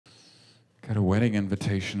Got a wedding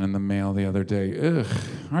invitation in the mail the other day. Ugh,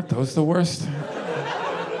 aren't those the worst?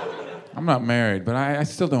 I'm not married, but I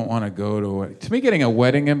still don't want to go to a wedding. To me, getting a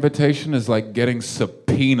wedding invitation is like getting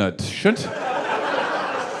subpoenaed. Shouldn't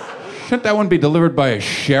that one be delivered by a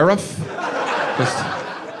sheriff? Just,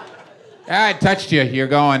 I touched you, you're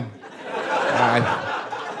going.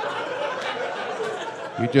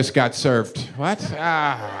 You just got served. What?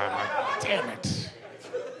 Damn it.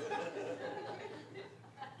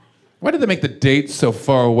 Why did they make the date so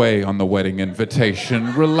far away on the wedding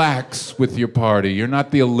invitation? Relax with your party. You're not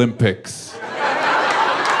the Olympics.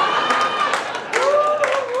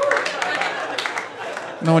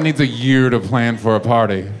 No one needs a year to plan for a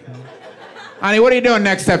party. Honey, what are you doing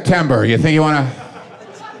next September? You think you want to...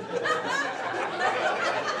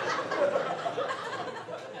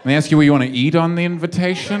 Let me ask you what you want to eat on the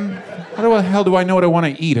invitation? How the hell do I know what I want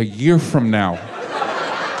to eat a year from now?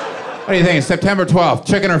 What do you think? September 12th,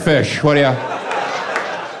 chicken or fish? What do you...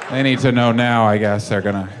 They need to know now, I guess. They're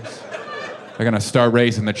gonna start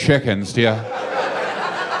raising the chickens. Do you... You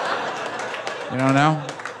don't know?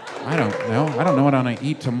 I don't know. I don't know what I'm gonna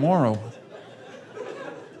eat tomorrow.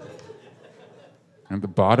 At the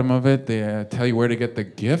bottom of it, they tell you where to get the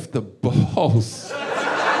gift. The balls.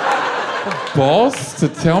 The balls to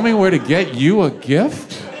tell me where to get you a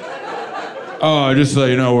gift? Oh, just so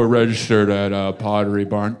you know, we're registered at Pottery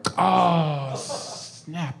Barn. Oh,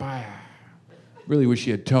 snap. I really wish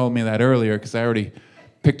you had told me that earlier, because I already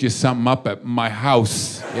picked you something up at my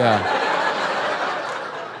house. Yeah.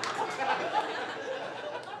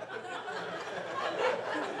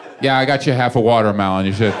 Yeah, I got you half a watermelon.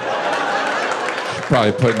 You should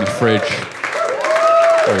probably put in the fridge.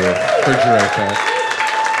 Or you refrigerate that.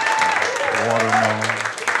 Watermelon.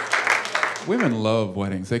 Women love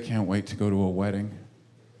weddings. They can't wait to go to a wedding.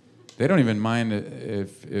 They don't even mind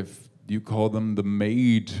if you call them the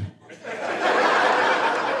maid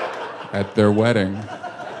at their wedding.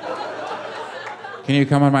 Can you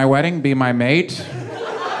come on my wedding? Be my maid?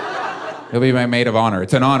 You'll be my maid of honor.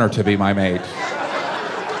 It's an honor to be my maid.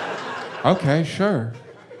 Okay, sure.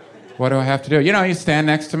 What do I have to do? You know, you stand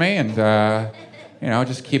next to me and,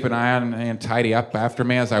 just keep an eye on me and tidy up after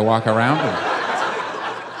me as I walk around.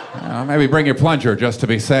 And, maybe bring your plunger just to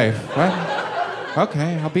be safe. What?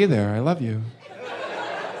 Okay, I'll be there. I love you.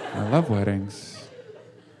 I love weddings.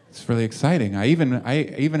 It's really exciting. I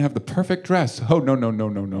even have the perfect dress. Oh,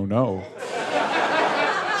 no.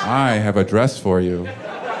 I have a dress for you.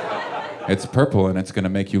 It's purple and it's going to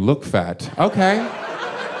make you look fat. Okay.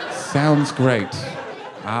 Sounds great.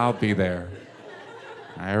 I'll be there.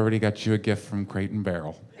 I already got you a gift from Crate and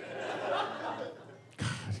Barrel. God,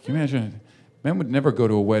 can you imagine? Men would never go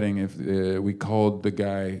to a wedding if we called the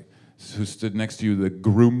guy who stood next to you the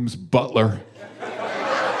groom's butler.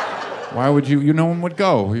 Why would you? No one would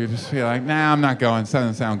go. You'd just be like, nah, I'm not going.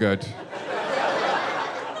 Doesn't sound good.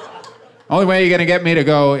 Only way you're going to get me to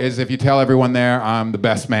go is if you tell everyone there I'm the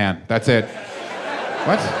best man. That's it.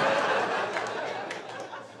 What?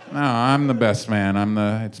 No, I'm the best man.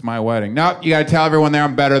 It's my wedding. No, you gotta tell everyone there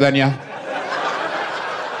I'm better than you.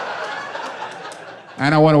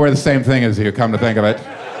 And I want to wear the same thing as you, come to think of it.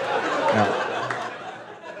 Yeah.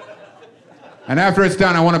 And after it's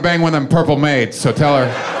done, I want to bang one of them purple maids, so tell her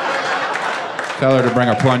to bring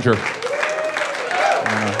a plunger.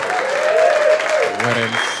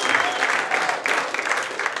 Weddings.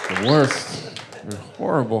 The worst. They're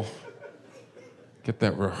horrible. Get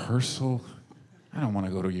that rehearsal. I don't want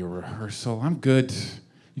to go to your rehearsal. I'm good.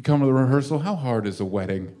 You come to the rehearsal, how hard is a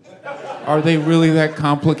wedding? Are they really that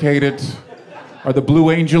complicated? Are the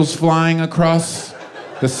Blue Angels flying across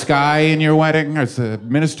the sky in your wedding? Is the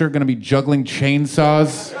minister going to be juggling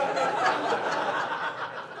chainsaws?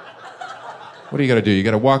 What do you got to do? You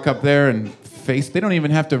got to walk up there and face... They don't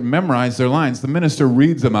even have to memorize their lines. The minister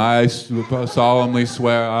reads them. I solemnly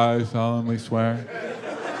swear, I solemnly swear.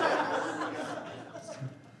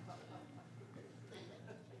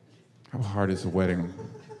 How hard is a wedding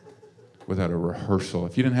without a rehearsal?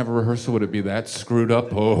 If you didn't have a rehearsal, would it be that screwed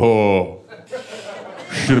up? Oh,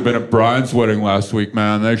 should have been at Brian's wedding last week,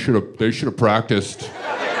 man. They should have practiced.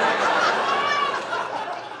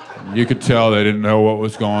 You could tell they didn't know what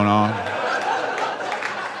was going on.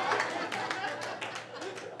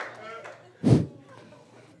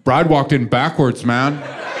 Bride walked in backwards, man.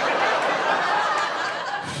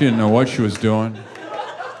 She didn't know what she was doing.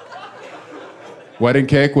 Wedding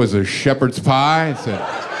cake was a shepherd's pie. It said,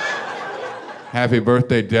 "Happy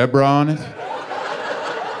birthday, Deborah" on it.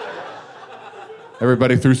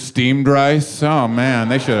 Everybody threw steamed rice. Oh man,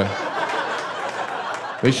 they should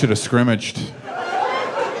have scrimmaged.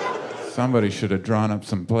 Somebody should have drawn up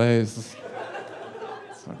some plays.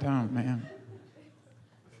 So Don't, man.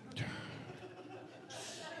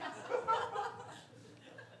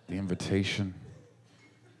 The invitation.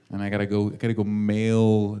 And I gotta go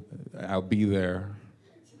mail, I'll be there.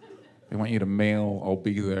 They want you to mail, I'll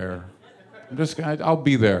be there. I'll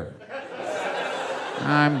be there.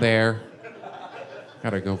 I'm there. I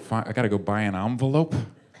gotta go buy an envelope. Do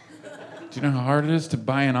you know how hard it is to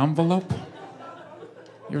buy an envelope?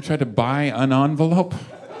 You ever tried to buy an envelope?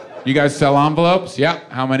 You guys sell envelopes? Yeah.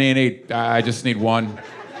 How many you need? I just need one.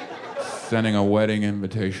 Sending a wedding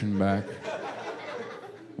invitation back.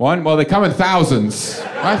 One? Well, they come in thousands.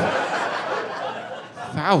 What?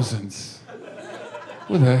 Thousands?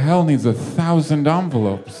 Who the hell needs 1,000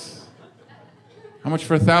 envelopes? How much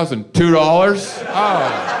for 1,000? $2? Oh,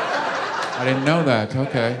 I didn't know that.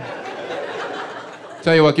 Okay.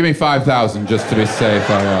 Tell you what, give me 5,000 just to be safe.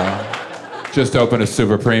 I just opened a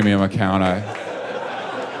super premium account. I'd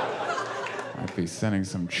be sending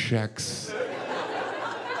some checks.